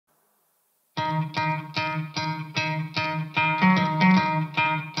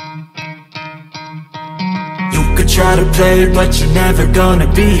try to play, but you're never gonna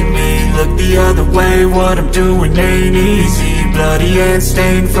beat me. Look the other way, what I'm doing ain't easy. Bloody hands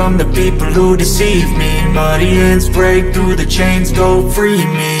stained from the people who deceive me. Muddy hands break through the chains, go free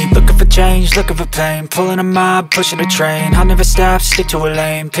me. Looking for change, looking for pain, pulling a mob, pushing a train. I'll never stop, stick to a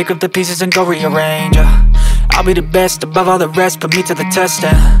lane, pick up the pieces and go rearrange. I'll be the best above all the rest, put me to the test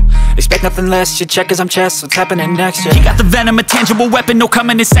and expect nothing less. You check as I'm chess, what's happening next? Yeah. He got the venom, a tangible weapon, no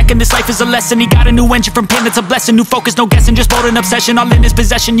coming in second. This life is a lesson. He got a new engine from pain, that's a blessing. New focus, no guessing, just bold and obsession. All in his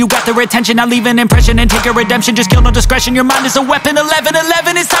possession, you got their attention. I'll leave an impression and take a redemption. Just kill, no discretion. Your mind is a weapon.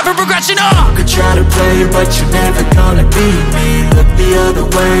 11-11, it's time for progression. You could try to play, but you're never gonna beat me. Look the other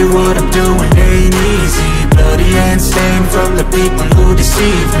way, what I'm doing ain't easy. Bloody hands stained from the people who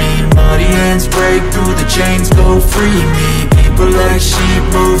deceive me. Muddy hands break through the chains, go free me. People like sheep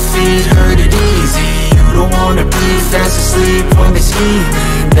move feet, hurt it easy. You don't wanna be fast asleep when they're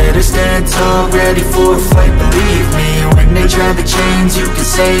scheming. Better stand tall, ready for a fight, believe me. When they try the chains, you can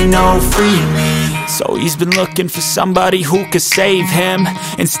say no, free me. So he's been looking for somebody who could save him,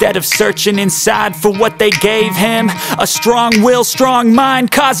 instead of searching inside for what they gave him. A strong will, strong mind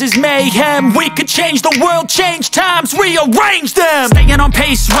causes mayhem. We could change the world, change times, rearrange them. Staying on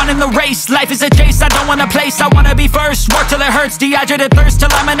pace, running the race. Life is a chase, I don't want a place. I wanna be first, work till it hurts. Dehydrated thirst till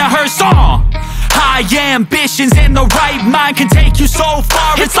I'm in a hearse. High ambitions and the right mind can take you so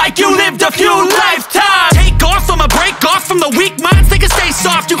far. It's like you lived a few lifetimes. Take off, I'ma break off from the weak minds. They can stay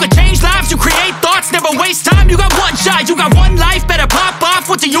soft, you can change lives, you create thoughts. Never waste time, you got one shot, you got one life. Better pop off,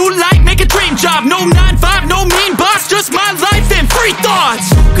 what do you like? Make a dream job, no 9-5, no mean boss. Just my life and free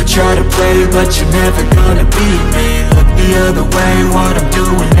thoughts. You could try to play, but you're never gonna beat me. Look the other way, what I'm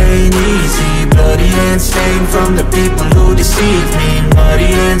doing ain't easy. Bloody hands stained from the people who deceive me. Muddy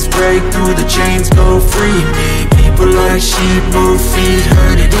hands break through the chains, go free me. People like sheep move feet,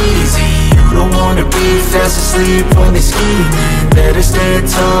 hurt it easy. You don't wanna be fast asleep when they're scheming. Better stand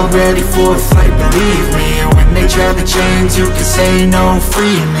tall, ready for a fight, believe me. When they try the chains, you can say no,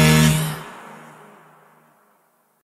 free me.